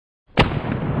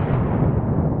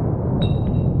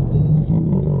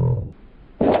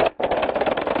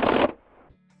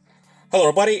Hello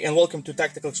everybody and welcome to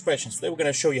Tactical Expressions. Today we're going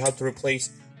to show you how to replace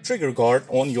trigger guard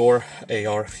on your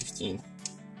AR-15.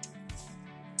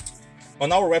 On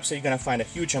our website you're going to find a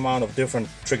huge amount of different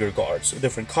trigger guards,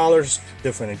 different colors,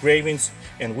 different engravings,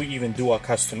 and we even do a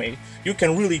custom made. You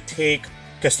can really take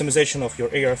customization of your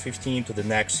AR-15 to the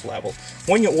next level.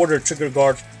 When you order a trigger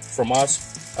guard from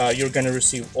us, you're going to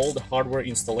receive all the hardware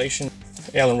installation,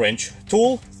 Allen wrench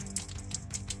tool,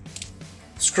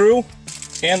 screw,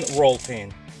 and roll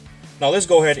pin. Now let's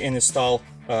go ahead and install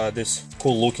this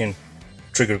cool looking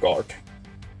trigger guard.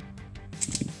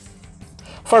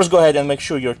 First, go ahead and make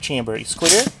sure your chamber is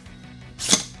clear.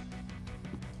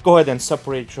 Go ahead and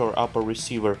separate your upper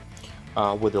receiver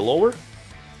with the lower.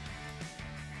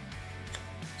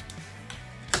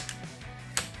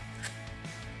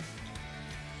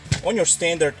 On your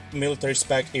standard military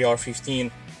spec AR-15,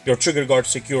 your trigger guard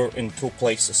is secure in two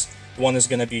places. One is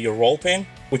going to be your roll pin,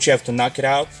 which you have to knock it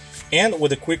out, and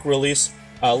with a quick release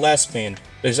last pin.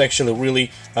 It's actually really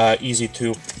easy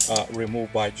to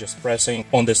remove by just pressing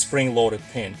on the spring-loaded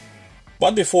pin.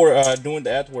 But before doing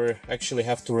that, we actually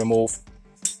have to remove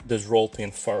this roll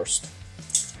pin first.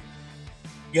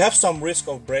 You have some risk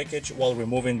of breakage while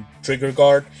removing trigger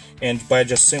guard, and by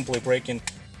just simply breaking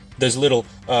this little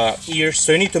ears,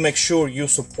 so you need to make sure you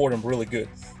support them really good.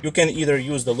 You can either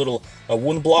use the little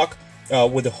wound block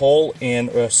with a hole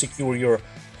and secure your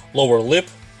lower lip,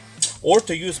 or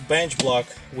to use bench block,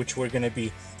 which we're going to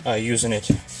be using it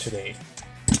today.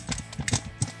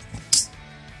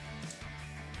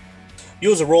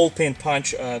 Use a roll pin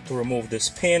punch to remove this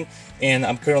pin, and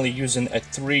I'm currently using a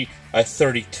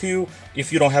 332.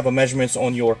 If you don't have a measurements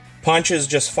on your punches,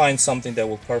 just find something that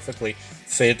will perfectly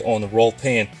fit on the roll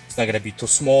pin. It's not going to be too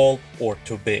small or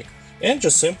too big, and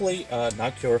just simply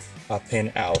knock your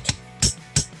pin out.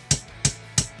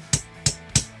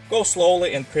 Go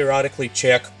slowly and periodically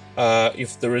check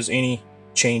if there is any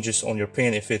changes on your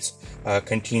pin, if it's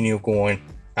continue going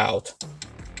out.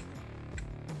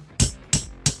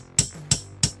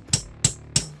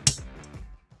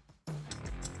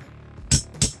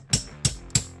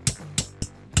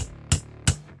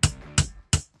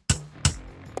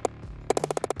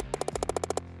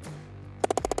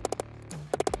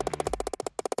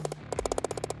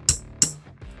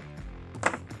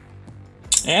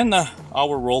 And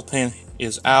our roll pin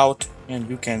is out, and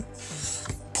you can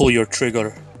pull your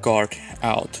trigger guard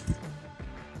out.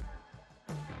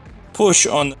 Push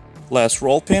on last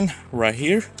roll pin right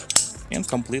here and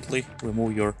completely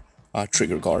remove your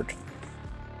trigger guard.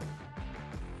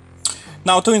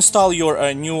 Now, to install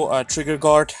your new trigger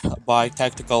guard by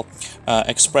Tactical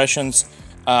Expressions,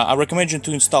 I recommend you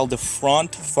to install the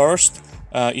front first.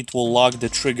 It will lock the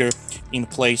trigger in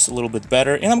place a little bit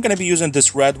better, and I'm going to be using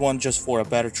this red one just for a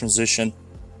better transition,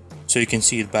 so you can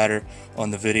see it better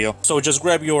on the video. So just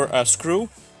grab your screw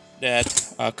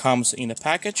that comes in a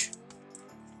package.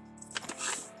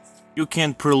 You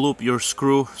can pre-loop your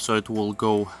screw so it will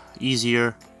go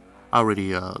easier. I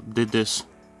already did this.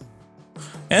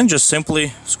 And just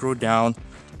simply screw down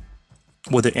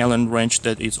with the Allen wrench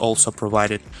that is also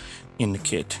provided in the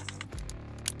kit.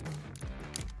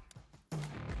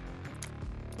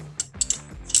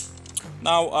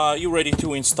 Now you're ready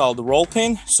to install the roll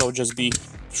pin, so just be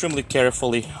extremely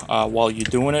carefully while you're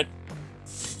doing it.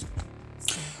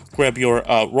 Grab your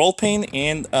roll pin,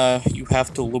 and you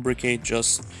have to lubricate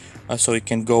just so it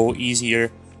can go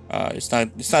easier. It's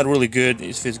not really good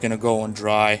if it's gonna go on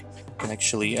dry and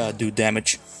actually do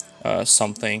damage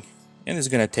something, and it's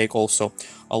gonna take also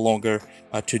a longer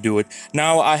to do it.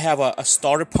 Now I have a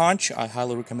starter punch. I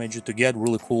highly recommend you to get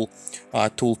really cool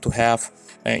tool to have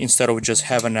instead of just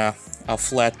having a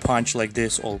flat punch like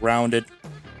this all rounded.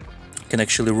 Can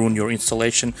actually ruin your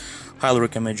installation. Highly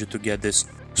recommend you to get this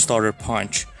starter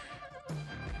punch.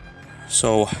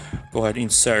 So go ahead,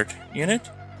 insert in it,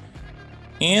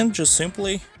 and just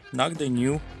simply knock the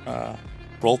new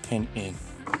roll pin in.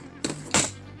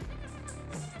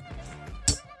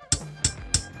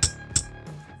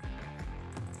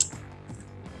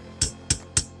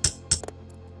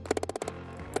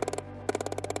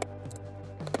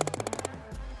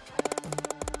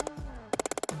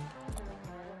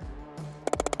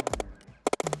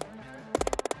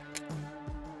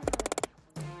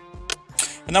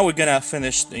 And now we're gonna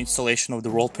finish the installation of the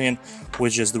roll pin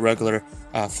with just the regular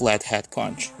flat head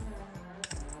punch.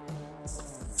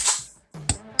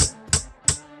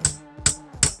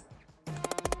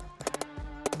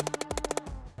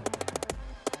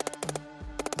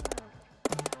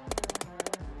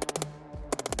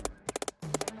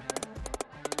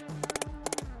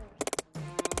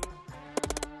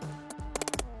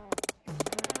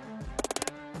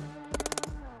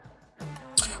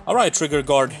 Alright, trigger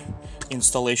guard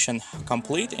installation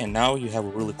complete, and now you have a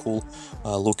really cool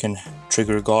looking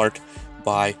trigger guard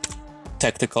by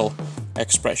Tactical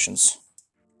Expressions.